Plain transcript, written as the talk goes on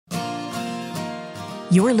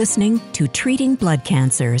You're listening to Treating Blood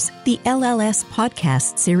Cancers, the LLS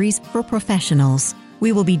podcast series for professionals.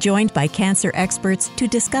 We will be joined by cancer experts to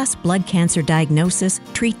discuss blood cancer diagnosis,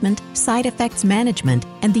 treatment, side effects management,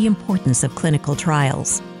 and the importance of clinical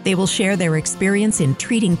trials. They will share their experience in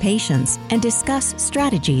treating patients and discuss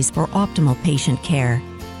strategies for optimal patient care.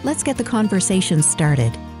 Let's get the conversation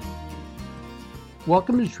started.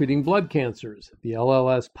 Welcome to Treating Blood Cancers, the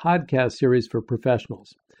LLS podcast series for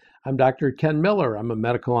professionals. I'm Dr. Ken Miller. I'm a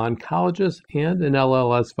medical oncologist and an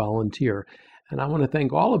LLS volunteer, and I want to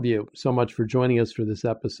thank all of you so much for joining us for this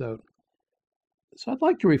episode. So I'd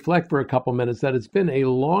like to reflect for a couple minutes that it's been a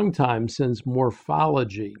long time since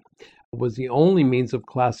morphology was the only means of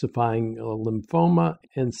classifying lymphoma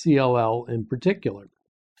and CLL in particular.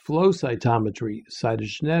 Flow cytometry,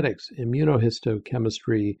 cytogenetics,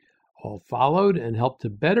 immunohistochemistry all followed and helped to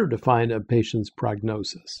better define a patient's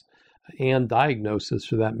prognosis and diagnosis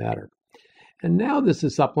for that matter. And now this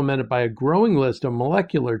is supplemented by a growing list of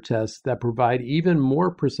molecular tests that provide even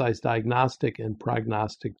more precise diagnostic and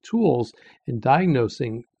prognostic tools in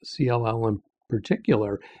diagnosing CLL in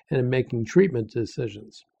particular and in making treatment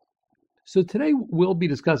decisions. So today we'll be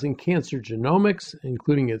discussing cancer genomics,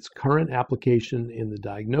 including its current application in the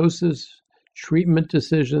diagnosis, treatment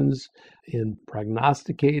decisions, in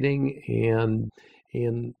prognosticating, and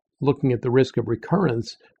in looking at the risk of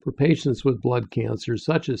recurrence for patients with blood cancers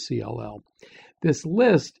such as CLL. This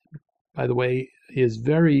list, by the way, is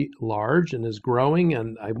very large and is growing,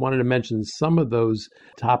 and I wanted to mention some of those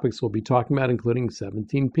topics we'll be talking about, including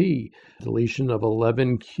 17p, deletion of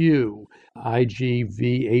 11q,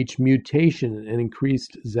 IGVH mutation, and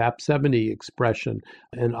increased ZAP70 expression,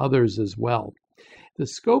 and others as well. The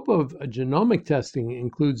scope of genomic testing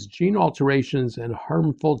includes gene alterations and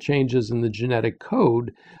harmful changes in the genetic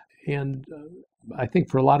code, and I think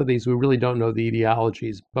for a lot of these, we really don't know the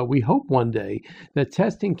etiologies, but we hope one day that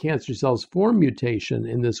testing cancer cells for mutation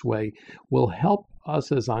in this way will help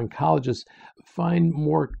us as oncologists find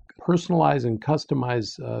more personalized and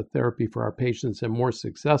customized therapy for our patients and more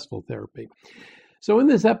successful therapy. So in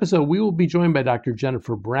this episode, we will be joined by Dr.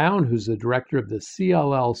 Jennifer Brown, who's the director of the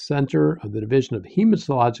CLL Center of the Division of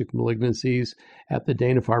Hematologic Malignancies at the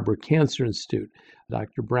Dana-Farber Cancer Institute.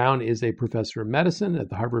 Dr. Brown is a professor of medicine at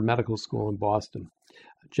the Harvard Medical School in Boston.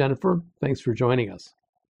 Jennifer, thanks for joining us.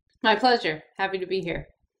 My pleasure. Happy to be here.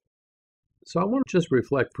 So I want to just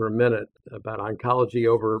reflect for a minute about oncology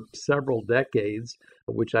over several decades,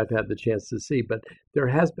 which I've had the chance to see. But there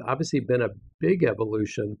has obviously been a big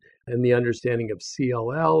evolution in the understanding of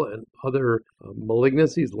CLL and other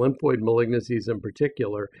malignancies, lymphoid malignancies in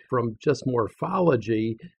particular, from just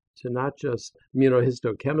morphology to not just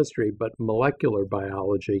immunohistochemistry, but molecular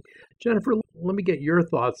biology. Jennifer, let me get your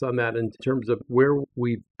thoughts on that in terms of where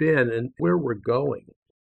we've been and where we're going.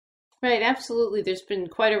 Right, absolutely. There's been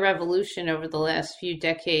quite a revolution over the last few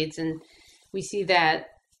decades, and we see that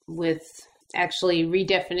with actually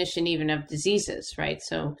redefinition even of diseases, right?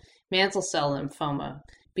 So mantle cell lymphoma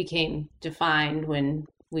became defined when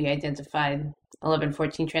we identified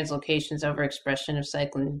 11-14 translocations overexpression of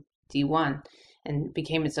cyclin D1 and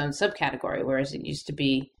became its own subcategory, whereas it used to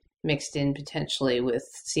be mixed in potentially with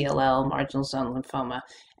CLL, marginal zone lymphoma,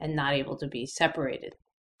 and not able to be separated.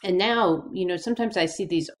 And now, sometimes I see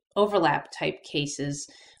these overlap type cases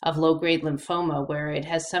of low-grade lymphoma where it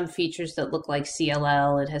has some features that look like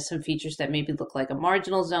CLL, it has some features that maybe look like a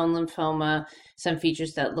marginal zone lymphoma, some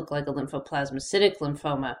features that look like a lymphoplasmacytic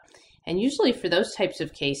lymphoma. And usually for those types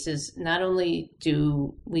of cases, not only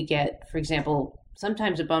do we get, for example,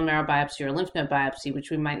 sometimes a bone marrow biopsy or a lymph node biopsy,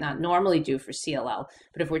 which we might not normally do for CLL,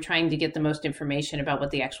 but if we're trying to get the most information about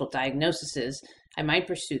what the actual diagnosis is, I might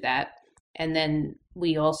pursue that. And then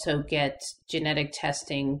we also get genetic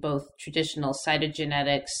testing, both traditional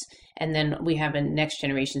cytogenetics, and then we have a next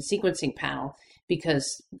generation sequencing panel because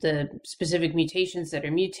the specific mutations that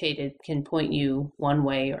are mutated can point you one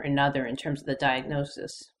way or another in terms of the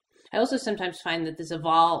diagnosis. I also sometimes find that this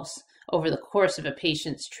evolves over the course of a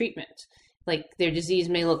patient's treatment. Like their disease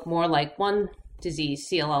may look more like one disease,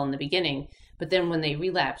 CLL, in the beginning, but then when they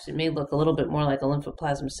relapse, it may look a little bit more like a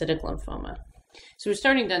lymphoplasmacytic lymphoma. So we're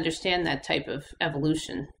starting to understand that type of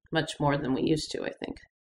evolution much more than we used to, I think.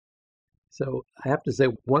 So I have to say,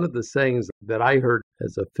 one of the sayings that I heard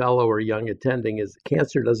as a fellow or young attending is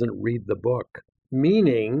cancer doesn't read the book,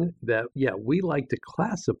 meaning that, we like to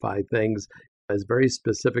classify things as very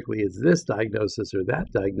specifically as this diagnosis or that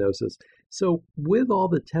diagnosis. So with all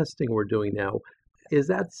the testing we're doing now, is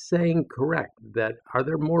that saying correct? That are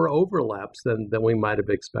there more overlaps than we might have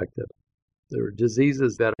expected? There are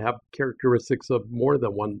diseases that have characteristics of more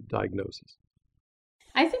than one diagnosis.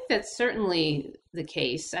 I think that's certainly the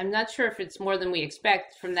case. I'm not sure if it's more than we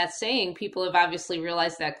expect from that saying. People have obviously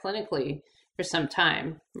realized that clinically for some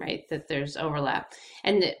time, right? That there's overlap.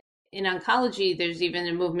 And in oncology, there's even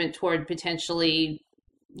a movement toward potentially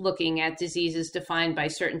looking at diseases defined by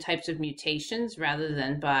certain types of mutations rather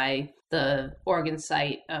than by the organ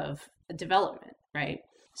site of development, right?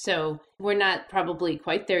 So we're not probably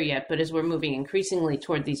quite there yet, but as we're moving increasingly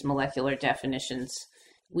toward these molecular definitions,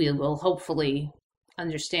 we will hopefully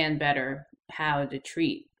understand better how to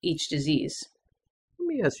treat each disease. Let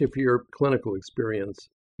me ask you, for your clinical experience,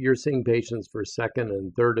 you're seeing patients for second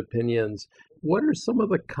and third opinions. What are some of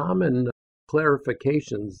the common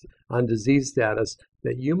clarifications on disease status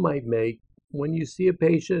that you might make when you see a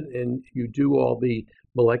patient and you do all the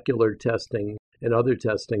molecular testing and other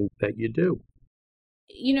testing that you do?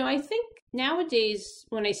 I think nowadays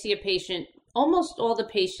when I see a patient, almost all the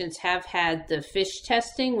patients have had the FISH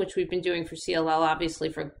testing, which we've been doing for CLL,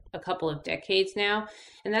 obviously, for a couple of decades now.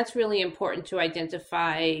 And that's really important to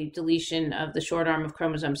identify deletion of the short arm of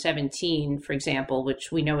chromosome 17, for example,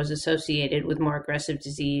 which we know is associated with more aggressive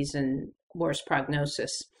disease and worse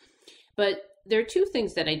prognosis. But there are two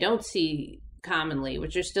things that I don't see commonly,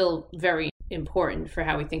 which are still very important for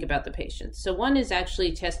how we think about the patients. So one is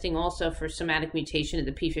actually testing also for somatic mutation of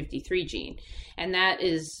the P53 gene. And that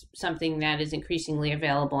is something that is increasingly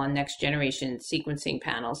available on next generation sequencing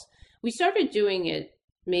panels. We started doing it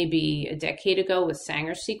maybe a decade ago with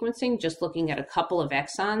Sanger sequencing, just looking at a couple of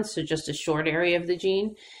exons, so just a short area of the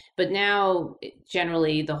gene. But now,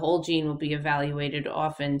 generally, the whole gene will be evaluated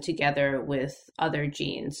often together with other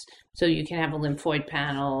genes. So you can have a lymphoid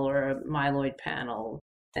panel or a myeloid panel,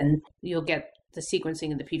 and you'll get the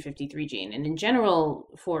sequencing of the P53 gene. And in general,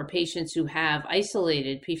 for patients who have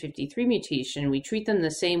isolated P53 mutation, we treat them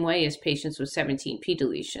the same way as patients with 17p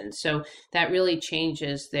deletion. So that really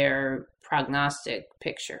changes their prognostic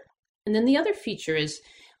picture. And then the other feature is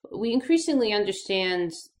we increasingly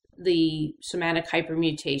understand the somatic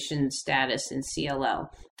hypermutation status in CLL.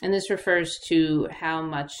 And this refers to how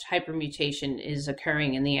much hypermutation is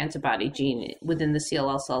occurring in the antibody gene within the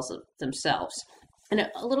CLL cells themselves. And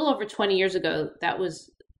a little over 20 years ago, that was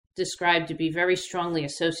described to be very strongly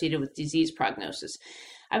associated with disease prognosis.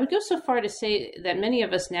 I would go so far to say that many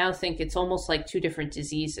of us now think it's almost like two different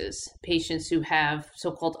diseases, patients who have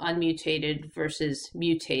so-called unmutated versus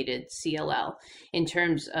mutated CLL in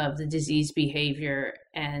terms of the disease behavior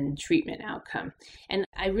and treatment outcome. And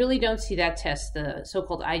I really don't see that test, the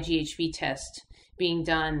so-called IGHV test, being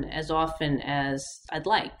done as often as I'd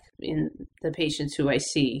like in the patients who I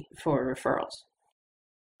see for referrals.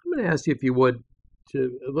 I'm going to ask you, if you would,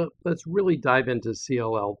 let's really dive into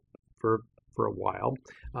CLL for a while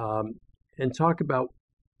and talk about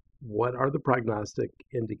what are the prognostic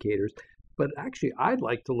indicators. But actually, I'd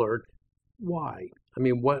like to learn why. I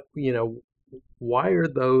mean, why are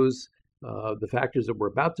those the factors that we're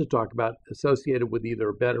about to talk about associated with either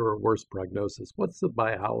a better or worse prognosis? What's the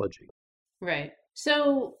biology? Right.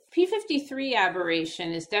 So P53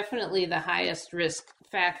 aberration is definitely the highest risk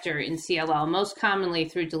factor in CLL, most commonly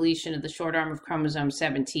through deletion of the short arm of chromosome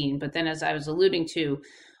 17. But then, as I was alluding to,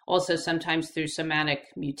 also sometimes through somatic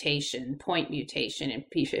mutation, point mutation in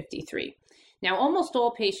P53. Now, almost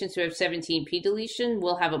all patients who have 17p deletion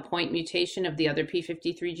will have a point mutation of the other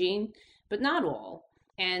P53 gene, but not all.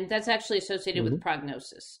 And that's actually associated with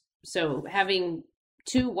prognosis. So having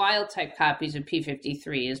 2 wild type copies of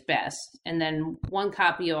P53 is best, and then 1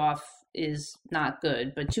 copy off is not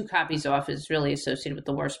good, but 2 copies off is really associated with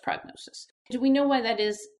the worst prognosis. Do we know why that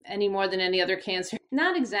is any more than any other cancer?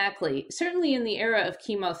 Not exactly. Certainly in the era of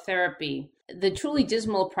chemotherapy, the truly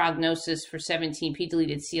dismal prognosis for 17p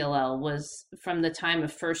deleted CLL was from the time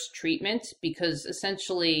of first treatment, because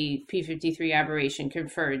essentially P53 aberration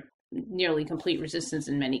conferred nearly complete resistance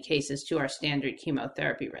in many cases to our standard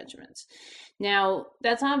chemotherapy regimens. Now,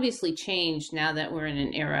 that's obviously changed now that we're in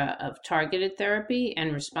an era of targeted therapy,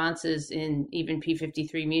 and responses in even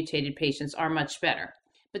P53 mutated patients are much better.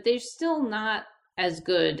 But they're still not as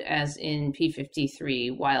good as in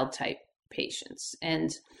P53 wild type patients. And,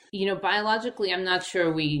 biologically, I'm not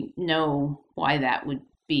sure we know why that would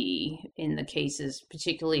be in the cases,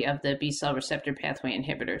 particularly of the B-cell receptor pathway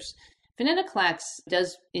inhibitors. Venetoclax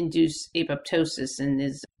does induce apoptosis and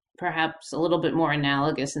is perhaps a little bit more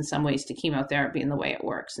analogous in some ways to chemotherapy in the way it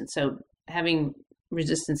works. And so having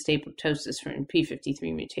resistance to apoptosis from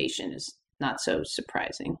P53 mutation is not so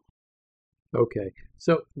surprising. Okay,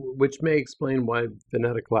 so which may explain why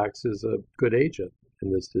venetoclax is a good agent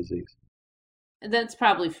in this disease. That's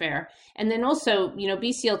probably fair. And then also,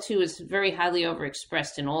 BCL2 is very highly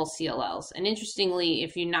overexpressed in all CLLs. And interestingly,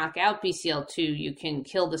 if you knock out BCL2, you can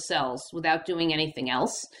kill the cells without doing anything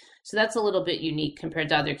else. So that's a little bit unique compared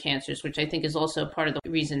to other cancers, which I think is also part of the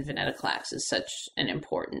reason venetoclax is such an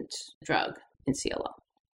important drug in CLL.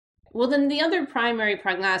 Well, then the other primary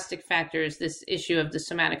prognostic factor is this issue of the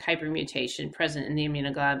somatic hypermutation present in the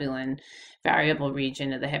immunoglobulin variable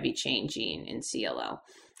region of the heavy chain gene in CLL.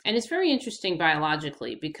 And it's very interesting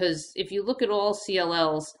biologically because if you look at all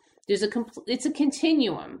CLLs, it's a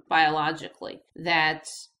continuum biologically that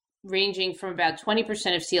ranging from about 20%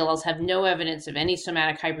 of CLLs have no evidence of any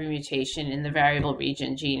somatic hypermutation in the variable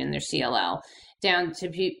region gene in their CLL, down to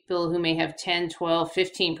people who may have 10, 12,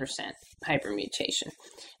 15% hypermutation.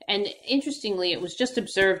 And interestingly, it was just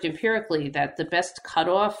observed empirically that the best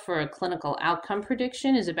cutoff for a clinical outcome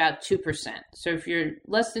prediction is about 2%. So if you're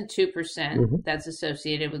less than 2%, that's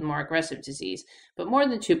associated with more aggressive disease, but more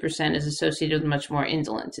than 2% is associated with much more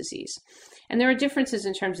indolent disease. And there are differences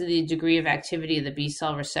in terms of the degree of activity of the B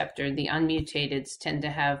cell receptor. The unmutateds tend to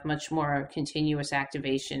have much more continuous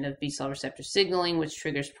activation of B cell receptor signaling, which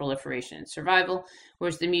triggers proliferation and survival,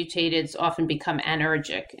 whereas the mutateds often become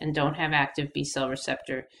anergic and don't have active B cell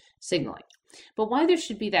receptor signaling. But why there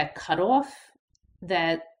should be that cutoff,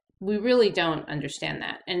 that we really don't understand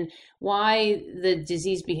that. And why the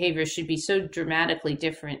disease behavior should be so dramatically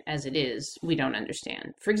different as it is, we don't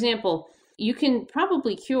understand. For example, you can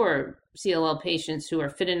probably cure CLL patients who are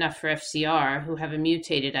fit enough for FCR who have a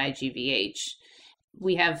mutated IGVH.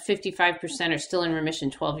 We have 55% are still in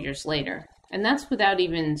remission 12 years later. And that's without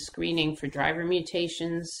even screening for driver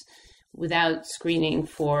mutations, without screening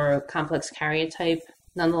for complex karyotype.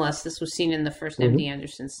 Nonetheless, this was seen in the first MD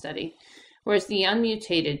Anderson study. Whereas the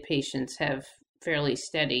unmutated patients have fairly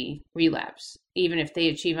steady relapse. Even if they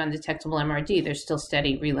achieve undetectable MRD, there's still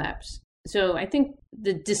steady relapse. So I think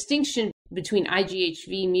the distinction between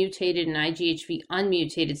IGHV mutated and IGHV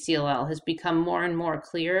unmutated CLL has become more and more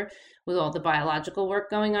clear with all the biological work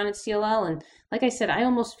going on in CLL. And like I said, I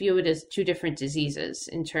almost view it as two different diseases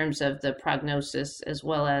in terms of the prognosis as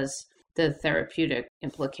well as the therapeutic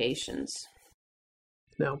implications.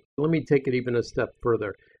 Now, let me take it even a step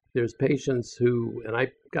further. There's patients who, and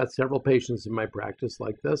I've got several patients in my practice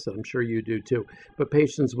like this, and I'm sure you do too, but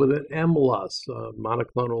patients with an MLUS,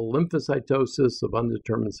 monoclonal lymphocytosis of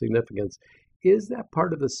undetermined significance. Is that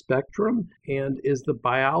part of the spectrum? And is the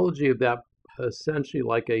biology of that essentially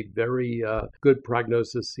like a very good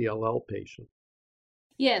prognosis CLL patient?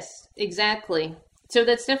 Yes, exactly. So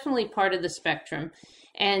that's definitely part of the spectrum.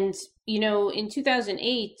 And, in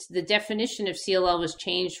 2008, the definition of CLL was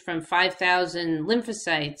changed from 5,000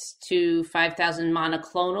 lymphocytes to 5,000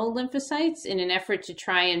 monoclonal lymphocytes in an effort to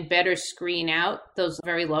try and better screen out those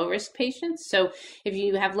very low-risk patients. So if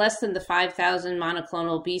you have less than the 5,000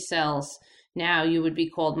 monoclonal B cells, now you would be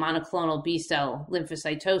called monoclonal B cell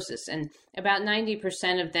lymphocytosis. And about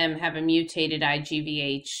 90% of them have a mutated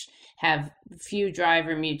IGVH, have few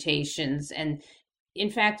driver mutations, and in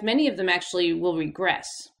fact, many of them actually will regress.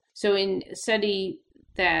 So in a study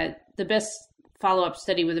that the best follow-up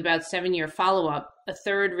study with about 7-year follow-up, a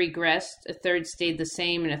third regressed, a third stayed the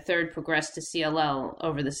same, and a third progressed to CLL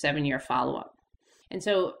over the 7-year follow-up. And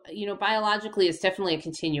so, biologically, it's definitely a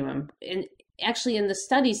continuum. And actually, in the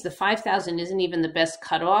studies, the 5,000 isn't even the best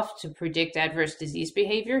cutoff to predict adverse disease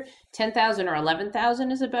behavior. 10,000 or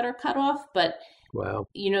 11,000 is a better cutoff, but wow.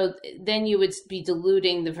 Then you would be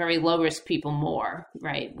diluting the very low risk people more,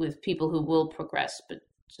 right? With people who will progress. But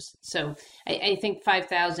I think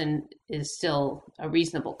 5,000 is still a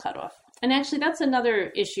reasonable cutoff. And actually, that's another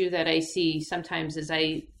issue that I see sometimes is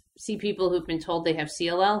I see people who've been told they have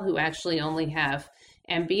CLL who actually only have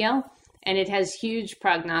MBL. And it has huge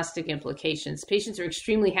prognostic implications. Patients are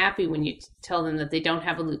extremely happy when you tell them that they don't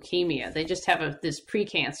have a leukemia. They just have this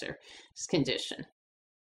precancer condition.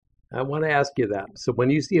 I want to ask you that. So when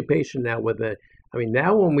you see a patient now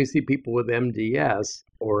now when we see people with MDS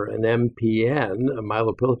or an MPN, a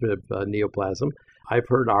myeloproliferative neoplasm, I've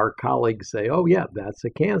heard our colleagues say, oh yeah, that's a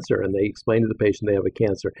cancer. And they explain to the patient they have a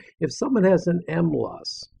cancer. If someone has an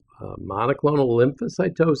MLUS, monoclonal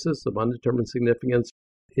lymphocytosis of undetermined significance,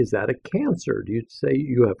 is that a cancer? Do you say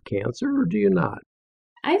you have cancer or do you not?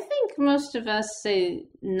 I think most of us say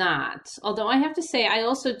not. Although I have to say, I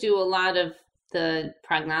also do a lot of the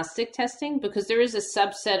prognostic testing because there is a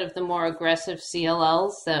subset of the more aggressive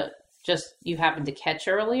CLLs that just you happen to catch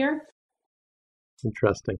earlier.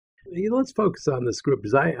 Interesting. Let's focus on this group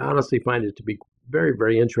because I honestly find it to be very,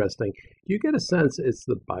 very interesting. Do you get a sense it's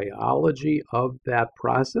the biology of that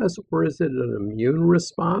process, or is it an immune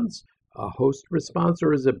response, a host response,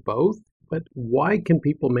 or is it both? But why can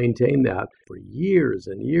people maintain that for years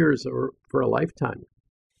and years or for a lifetime?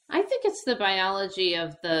 I think it's the biology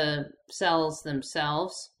of the cells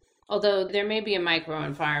themselves, although there may be a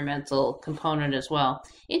microenvironmental component as well.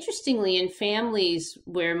 Interestingly, in families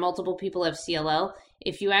where multiple people have CLL,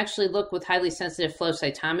 if you actually look with highly sensitive flow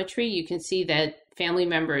cytometry, you can see that family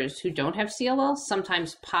members who don't have CLL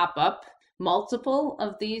sometimes pop up multiple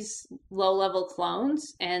of these low-level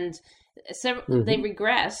clones, and they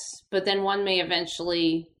regress, but then one may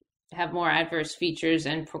eventually have more adverse features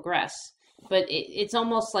and progress. But it's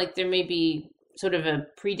almost like there may be sort of a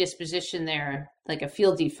predisposition there, like a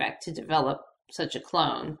field defect to develop such a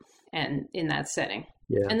clone and in that setting.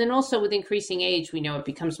 Yeah. And then also with increasing age, we know it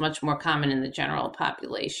becomes much more common in the general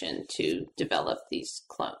population to develop these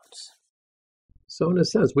clones. So in a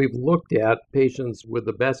sense, we've looked at patients with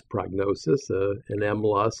the best prognosis, an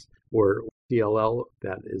MLUS or CLL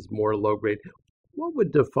that is more low grade. What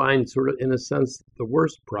would define sort of, in a sense, the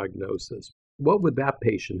worst prognosis? What would that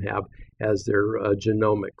patient have as their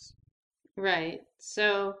genomics? Right.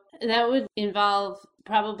 So that would involve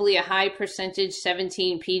probably a high percentage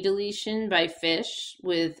 17p deletion by FISH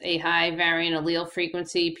with a high variant allele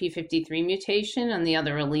frequency p53 mutation on the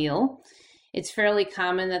other allele. It's fairly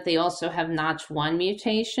common that they also have Notch1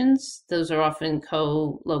 mutations. Those are often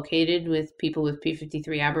co-located with people with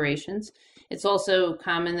p53 aberrations. It's also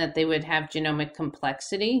common that they would have genomic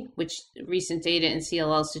complexity, which recent data in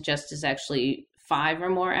CLL suggests is actually 5 or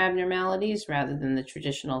more abnormalities rather than the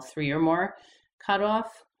traditional 3 or more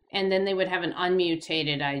cutoff. And then they would have an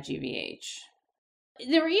unmutated IGVH.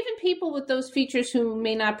 There are even people with those features who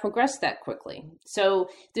may not progress that quickly. So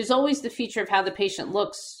there's always the feature of how the patient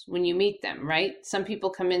looks when you meet them, right? Some people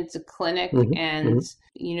come into clinic and,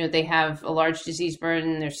 they have a large disease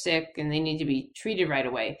burden, they're sick, and they need to be treated right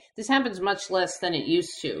away. This happens much less than it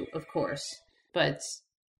used to, of course. But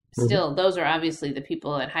still, those are obviously the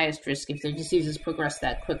people at highest risk if their diseases progress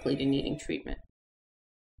that quickly to needing treatment.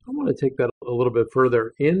 I want to take that a little bit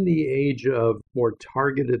further. In the age of more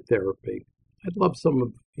targeted therapy, I'd love some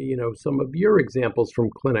of your examples from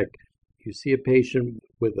clinic. You see a patient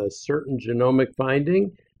with a certain genomic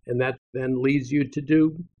finding, and that then leads you to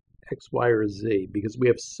do X, Y, or Z, because we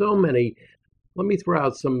have so many. Let me throw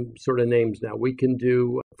out some sort of names now. We can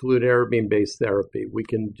do fludarabine-based therapy. We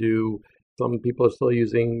can do, some people are still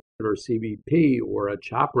using or CBP or a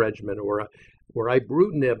CHOP regimen or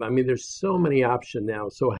ibrutinib. I mean, there's so many options now.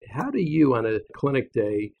 So how do you, on a clinic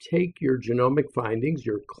day, take your genomic findings,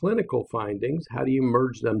 your clinical findings, how do you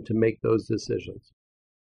merge them to make those decisions?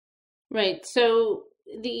 Right. So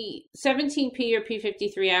the 17p or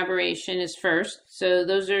p53 aberration is first. So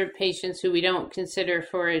those are patients who we don't consider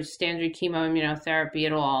for a standard chemoimmunotherapy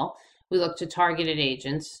at all. We look to targeted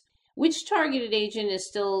agents. Which targeted agent is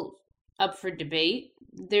still up for debate?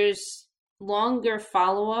 There's longer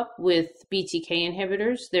follow-up with BTK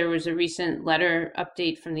inhibitors. There was a recent letter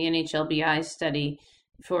update from the NHLBI study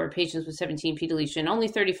for patients with 17p deletion. Only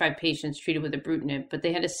 35 patients treated with ibrutinib, but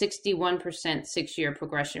they had a 61% 6-year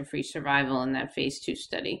progression-free survival in that phase 2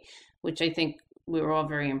 study, which I think we were all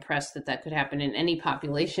very impressed that could happen in any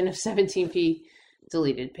population of 17p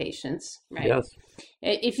deleted patients, right? Yes.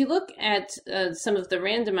 If you look at some of the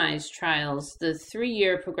randomized trials, the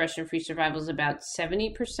 3-year progression-free survival is about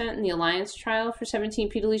 70% in the Alliance trial for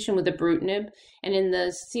 17p deletion with ibrutinib, and in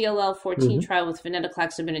the CLL14 trial with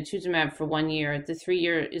venetoclax and obinutuzumab for 1 year, the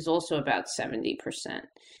 3-year is also about 70%.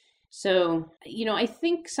 So, I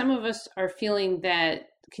think some of us are feeling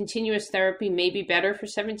that continuous therapy may be better for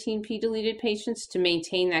 17p deleted patients to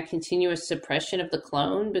maintain that continuous suppression of the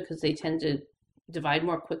clone because they tend to divide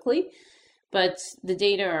more quickly, but the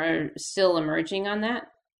data are still emerging on that.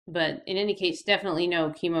 But in any case, definitely no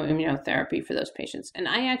chemoimmunotherapy for those patients. And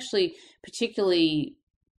I actually particularly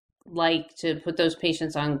like to put those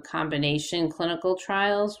patients on combination clinical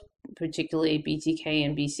trials, particularly BTK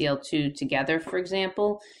and BCL2 together, for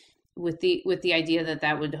example, with the idea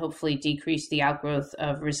that would hopefully decrease the outgrowth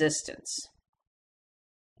of resistance.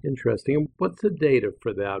 Interesting. What's the data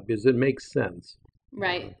for that? Because it makes sense.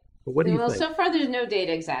 Right. But what do you think? So far, there's no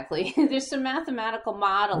data exactly. There's some mathematical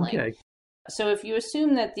modeling. Okay. So if you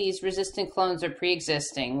assume that these resistant clones are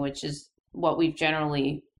pre-existing, which is what we've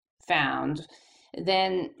generally found,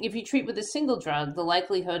 then if you treat with a single drug, the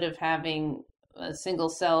likelihood of having a single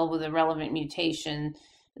cell with a relevant mutation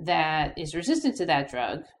that is resistant to that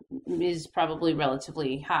drug is probably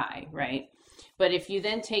relatively high, right? But if you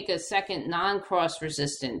then take a second non-cross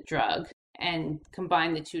resistant drug and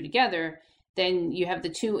combine the two together, then you have the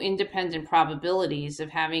two independent probabilities of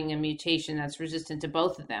having a mutation that's resistant to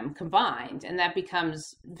both of them combined, and that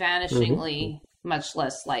becomes vanishingly much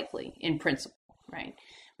less likely in principle, right?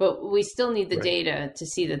 But we still need the Right. data to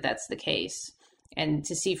see that that's the case. And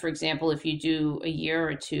to see, for example, if you do a year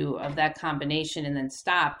or two of that combination and then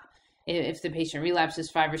stop, if the patient relapses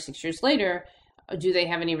 5 or 6 years later, do they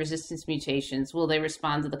have any resistance mutations? Will they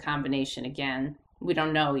respond to the combination again? We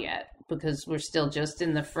don't know yet because we're still just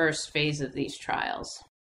in the first phase of these trials.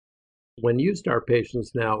 When you start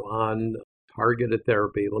patients now on targeted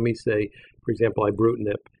therapy, let me say, for example,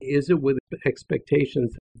 ibrutinib, is it with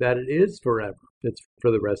expectations that it is forever? It's for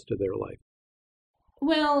the rest of their life?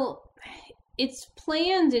 Well, it's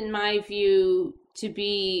planned, in my view, to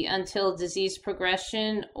be until disease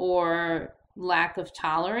progression or lack of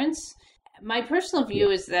tolerance. My personal view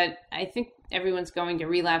is that I think everyone's going to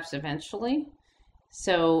relapse eventually.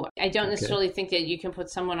 So I don't necessarily think that you can put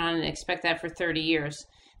someone on and expect that for 30 years.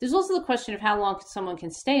 There's also the question of how long someone can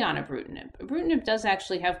stay on ibrutinib. Ibrutinib does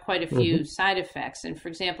actually have quite a few side effects. And for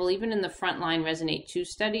example, even in the frontline RESONATE-2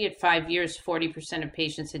 study, at 5 years, 40% of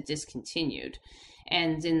patients had discontinued.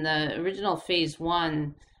 And in the original phase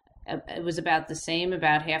 1, it was about the same.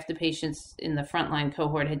 About half the patients in the frontline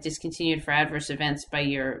cohort had discontinued for adverse events by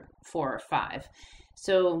year 4 or 5.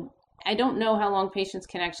 So I don't know how long patients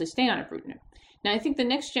can actually stay on ibrutinib. Now, I think the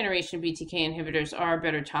next generation BTK inhibitors are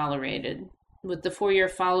better tolerated. With the 4-year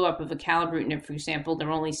follow-up of acalabrutinib, for example, there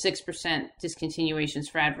were only 6% discontinuations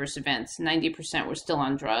for adverse events. 90% were still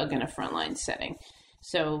on drug in a frontline setting.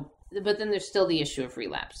 So, but then there's still the issue of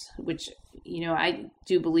relapse, which, I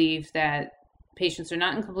do believe that patients are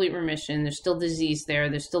not in complete remission. There's still disease there.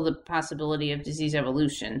 There's still the possibility of disease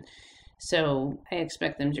evolution. So I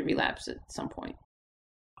expect them to relapse at some point.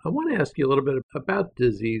 I want to ask you a little bit about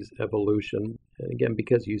disease evolution. And again,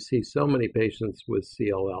 because you see so many patients with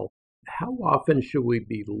CLL, how often should we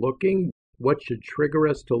be looking? What should trigger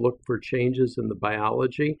us to look for changes in the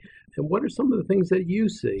biology? And what are some of the things that you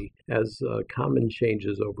see as common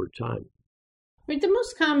changes over time? The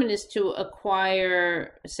most common is to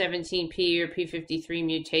acquire 17p or p53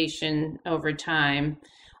 mutation over time,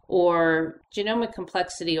 or genomic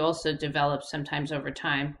complexity also develops sometimes over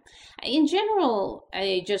time. In general,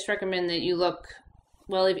 I just recommend that you look,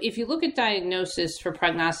 well, if you look at diagnosis for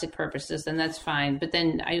prognostic purposes, then that's fine. But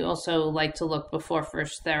then I also like to look before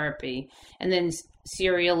first therapy and then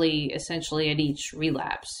serially, essentially, at each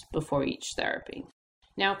relapse before each therapy.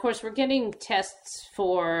 Now, of course, we're getting tests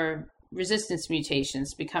for resistance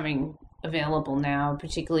mutations becoming available now,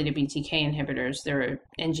 particularly to BTK inhibitors. There are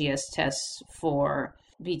NGS tests for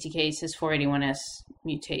BTK CYS481S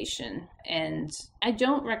mutation. And I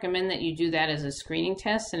don't recommend that you do that as a screening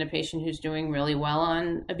test in a patient who's doing really well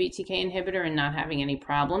on a BTK inhibitor and not having any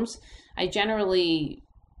problems. I generally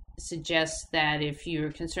suggest that if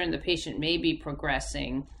you're concerned the patient may be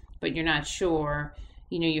progressing, but you're not sure,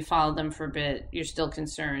 you follow them for a bit, you're still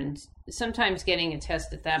concerned. Sometimes getting a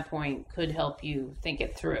test at that point could help you think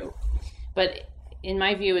it through. But in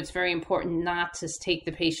my view, it's very important not to take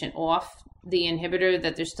the patient off the inhibitor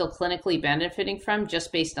that they're still clinically benefiting from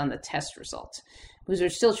just based on the test results, because we're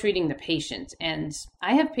still treating the patient. And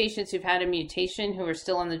I have patients who've had a mutation who are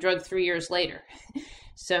still on the drug 3 years later.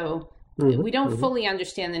 So we don't fully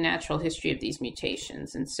understand the natural history of these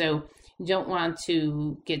mutations. And so you don't want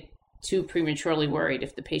to get too prematurely worried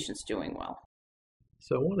if the patient's doing well.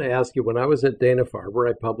 So I want to ask you, when I was at Dana-Farber,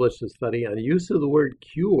 I published a study on use of the word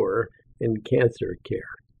cure in cancer care.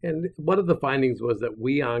 And one of the findings was that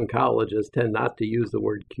we oncologists tend not to use the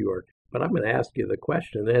word cure. But I'm going to ask you the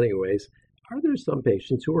question anyways. Are there some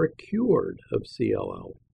patients who are cured of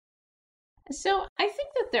CLL? So I think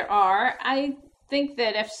that there are. I think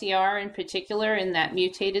that FCR in particular, in that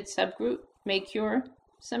mutated subgroup, may cure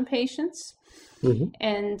some patients.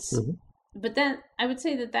 But then I would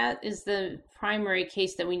say that is the primary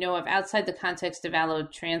case that we know of outside the context of allo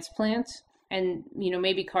transplant. And,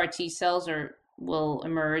 maybe CAR T cells will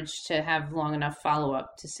emerge to have long enough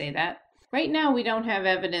follow-up to say that. Right now, we don't have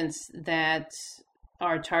evidence that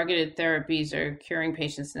our targeted therapies are curing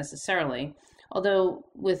patients necessarily. Although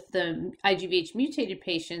with the IGVH mutated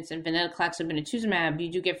patients and venetoclax or obinutuzumab,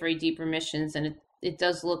 you do get very deep remissions, and it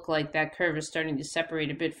does look like that curve is starting to separate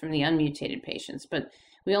a bit from the unmutated patients. But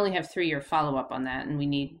we only have 3-year follow-up on that, and we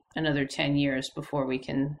need another 10 years before we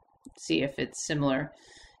can see if it's similar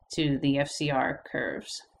to the FCR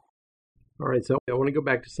curves. All right, so I want to go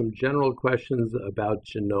back to some general questions about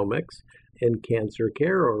genomics in cancer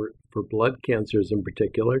care, or for blood cancers in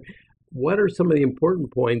particular. What are some of the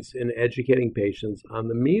important points in educating patients on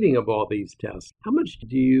the meaning of all these tests? How much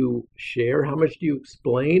do you share? How much do you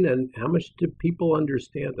explain? And how much do people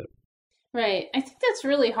understand it? Right. I think that's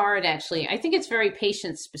really hard, actually. I think it's very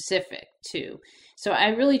patient specific, too. So I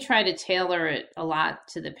really try to tailor it a lot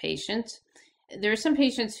to the patient. There are some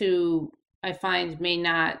patients who I find may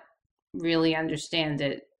not really understand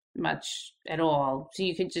it much at all. So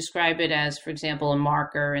you could describe it as, for example, a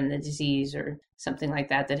marker in the disease or something like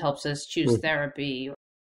that that helps us choose therapy.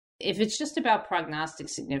 If it's just about prognostic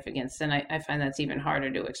significance, then I find that's even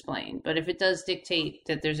harder to explain. But if it does dictate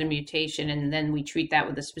that there's a mutation and then we treat that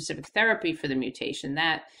with a specific therapy for the mutation,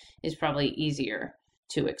 that is probably easier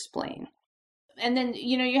to explain. And then,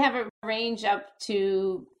 you have a range up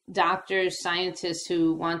to doctors, scientists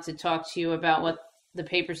who want to talk to you about what the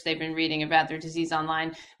papers they've been reading about their disease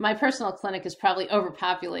online. My personal clinic is probably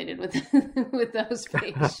overpopulated with with those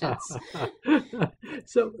patients.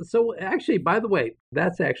 So actually, by the way,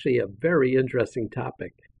 that's actually a very interesting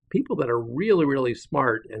topic. People that are really, really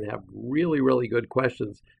smart and have really, really good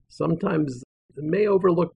questions sometimes may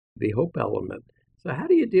overlook the hope element. So how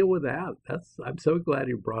do you deal with that? I'm so glad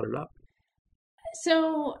you brought it up.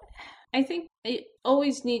 So I think I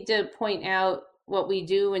always need to point out what we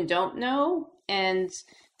do and don't know. And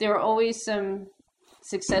there are always some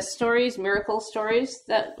success stories, miracle stories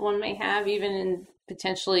that one may have, even in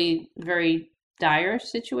potentially very dire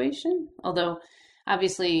situation. Although,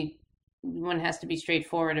 obviously, one has to be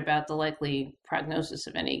straightforward about the likely prognosis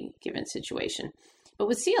of any given situation. But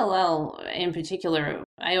with CLL in particular,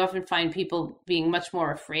 I often find people being much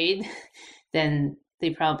more afraid than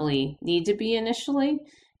they probably need to be initially.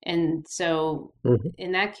 And so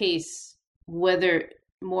in that case, whether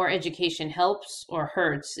more education helps or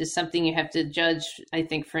hurts is something you have to judge, I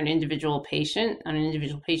think, for an individual patient on an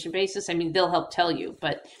individual patient basis. I mean, they'll help tell you,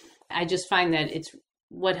 but I just find that it's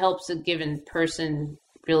what helps a given person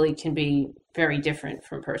really can be very different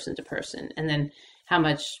from person to person. And then how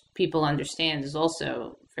much people understand is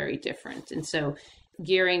also very different. And so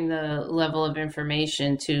gearing the level of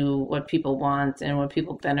information to what people want and what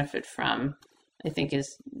people benefit from, I think,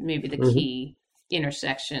 is maybe the key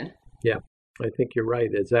intersection. Yeah. I think you're right.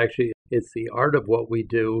 It's the art of what we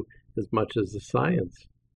do as much as the science.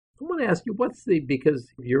 I want to ask you, because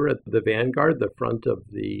you're at the vanguard, the front of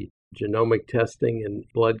the genomic testing in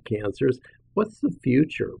blood cancers, what's the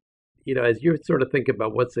future? As you sort of think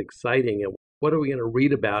about what's exciting and what are we going to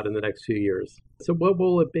read about in the next few years? So what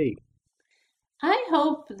will it be? I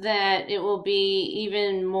hope that it will be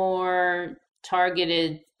even more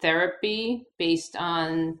targeted therapy based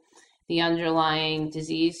on the underlying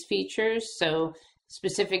disease features. So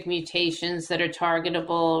specific mutations that are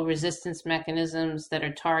targetable, resistance mechanisms that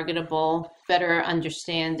are targetable, better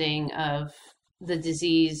understanding of the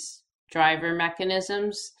disease driver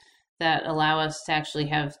mechanisms that allow us to actually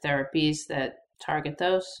have therapies that target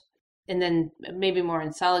those. And then maybe more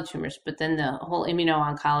in solid tumors, but then the whole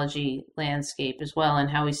immuno-oncology landscape as well, and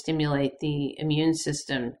how we stimulate the immune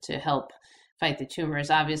system to help fight the tumors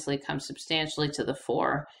obviously comes substantially to the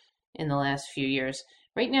fore in the last few years.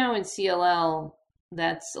 Right now in CLL,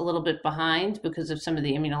 that's a little bit behind because of some of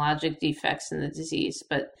the immunologic defects in the disease.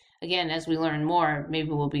 But again, as we learn more,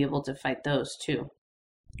 maybe we'll be able to fight those too.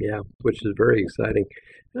 Yeah, which is very exciting.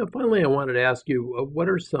 Now, finally, I wanted to ask you, what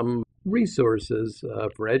are some resources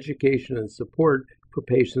for education and support for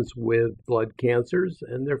patients with blood cancers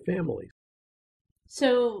and their families?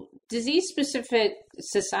 So disease-specific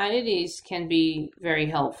societies can be very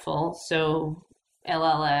helpful. So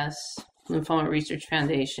LLS, Lymphoma Research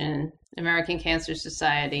Foundation, American Cancer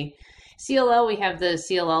Society. CLL, we have the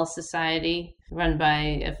CLL Society run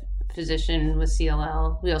by a physician with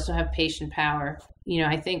CLL. We also have Patient Power.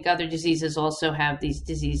 I think other diseases also have these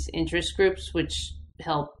disease interest groups, which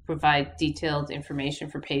help provide detailed information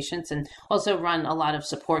for patients and also run a lot of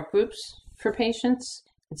support groups for patients.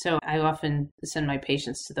 And so I often send my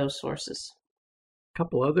patients to those sources. A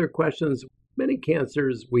couple other questions. Many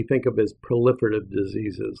cancers we think of as proliferative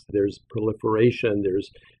diseases. There's proliferation, there's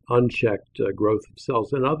unchecked growth of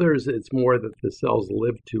cells. And others, it's more that the cells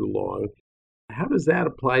live too long. How does that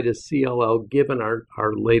apply to CLL given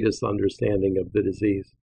our latest understanding of the disease?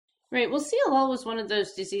 Right. Well, CLL was one of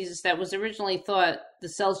those diseases that was originally thought the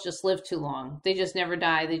cells just live too long. They just never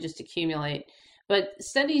die. They just accumulate. But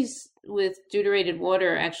studies with deuterated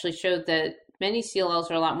water actually showed that many CLLs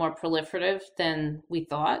are a lot more proliferative than we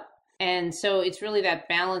thought. And so it's really that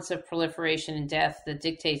balance of proliferation and death that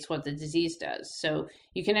dictates what the disease does. So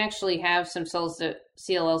you can actually have some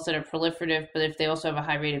CLLs that are proliferative, but if they also have a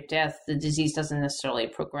high rate of death, the disease doesn't necessarily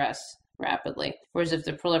progress rapidly. Whereas if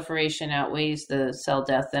the proliferation outweighs the cell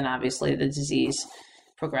death, then obviously the disease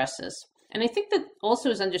progresses. And I think that also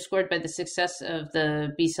is underscored by the success of the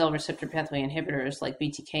B-cell receptor pathway inhibitors, like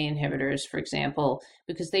BTK inhibitors, for example,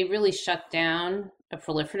 because they really shut down a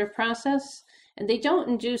proliferative process, and they don't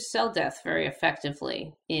induce cell death very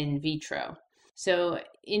effectively in vitro. So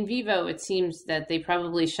in vivo, it seems that they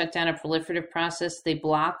probably shut down a proliferative process. They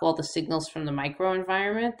block all the signals from the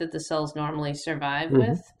microenvironment that the cells normally survive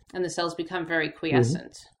with, and the cells become very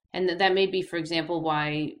quiescent. And that may be, for example,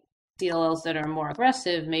 why CLLs that are more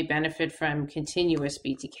aggressive may benefit from continuous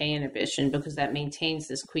BTK inhibition, because that maintains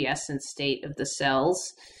this quiescent state of the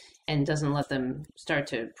cells and doesn't let them start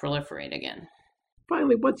to proliferate again.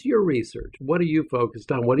 Finally, what's your research? What are you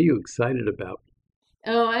focused on? What are you excited about?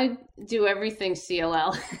 Oh, I do everything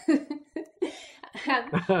CLL.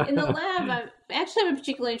 In the lab, I actually have a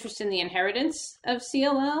particular interest in the inheritance of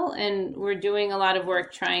CLL, and we're doing a lot of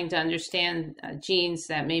work trying to understand genes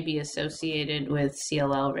that may be associated with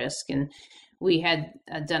CLL risk. And we had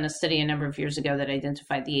done a study a number of years ago that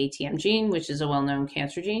identified the ATM gene, which is a well-known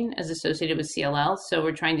cancer gene, as associated with CLL. So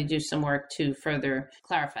we're trying to do some work to further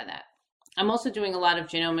clarify that. I'm also doing a lot of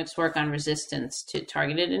genomics work on resistance to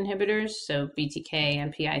targeted inhibitors, so BTK,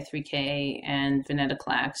 NPI3K, and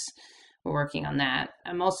venetoclax. We're working on that.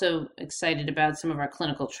 I'm also excited about some of our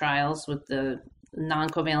clinical trials with the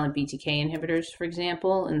non-covalent BTK inhibitors, for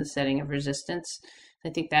example, in the setting of resistance. I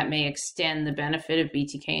think that may extend the benefit of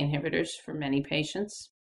BTK inhibitors for many patients.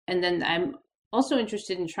 And then I'm also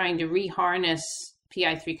interested in trying to reharness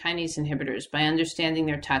PI3 kinase inhibitors by understanding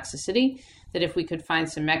their toxicity, that if we could find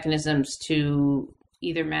some mechanisms to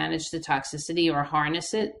either manage the toxicity or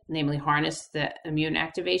harness it, namely harness the immune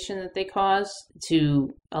activation that they cause, to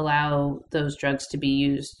allow those drugs to be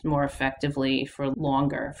used more effectively for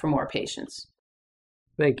longer, for more patients.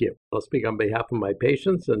 Thank you. I'll speak on behalf of my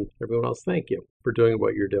patients and everyone else. Thank you for doing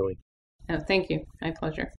what you're doing. Oh, thank you. My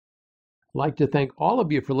pleasure. I'd like to thank all of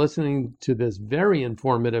you for listening to this very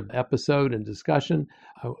informative episode and discussion.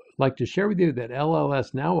 I would like to share with you that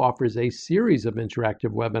LLS now offers a series of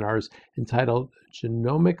interactive webinars entitled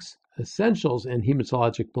Genomics Essentials in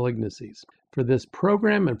Hematologic Malignancies. For this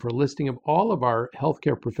program and for a listing of all of our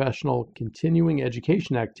healthcare professional continuing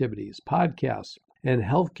education activities, podcasts, and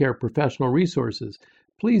healthcare professional resources,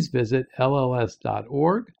 please visit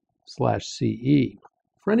lls.org/CE.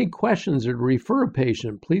 For any questions or to refer a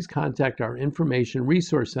patient, please contact our Information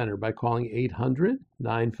Resource Center by calling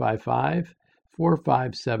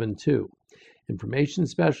 800-955-4572. Information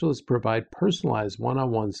specialists provide personalized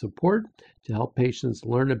one-on-one support to help patients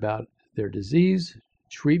learn about their disease,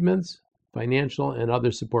 treatments, financial, and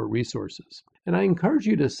other support resources. And I encourage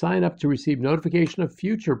you to sign up to receive notification of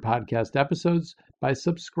future podcast episodes by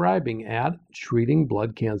subscribing at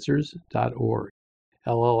treatingbloodcancers.org.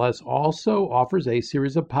 LLS also offers a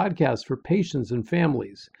series of podcasts for patients and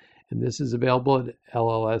families, and this is available at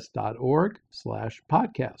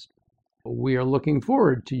lls.org/podcast. We are looking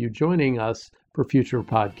forward to you joining us for future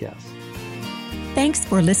podcasts. Thanks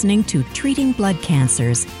for listening to Treating Blood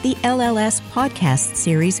Cancers, the LLS podcast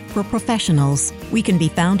series for professionals. We can be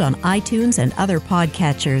found on iTunes and other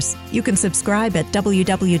podcatchers. You can subscribe at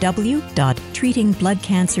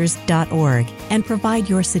www.treatingbloodcancers.org and provide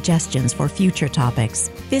your suggestions for future topics.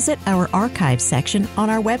 Visit our archives section on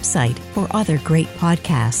our website for other great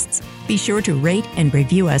podcasts. Be sure to rate and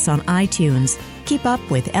review us on iTunes. Keep up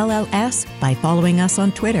with LLS by following us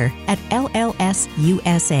on Twitter at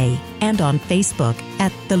LLSUSA and on Facebook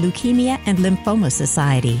at the Leukemia and Lymphoma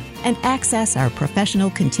Society, and access our professional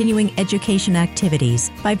continuing education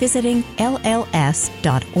activities by visiting lls.org/CE.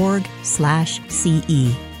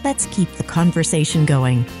 Let's keep the conversation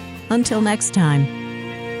going. Until next time.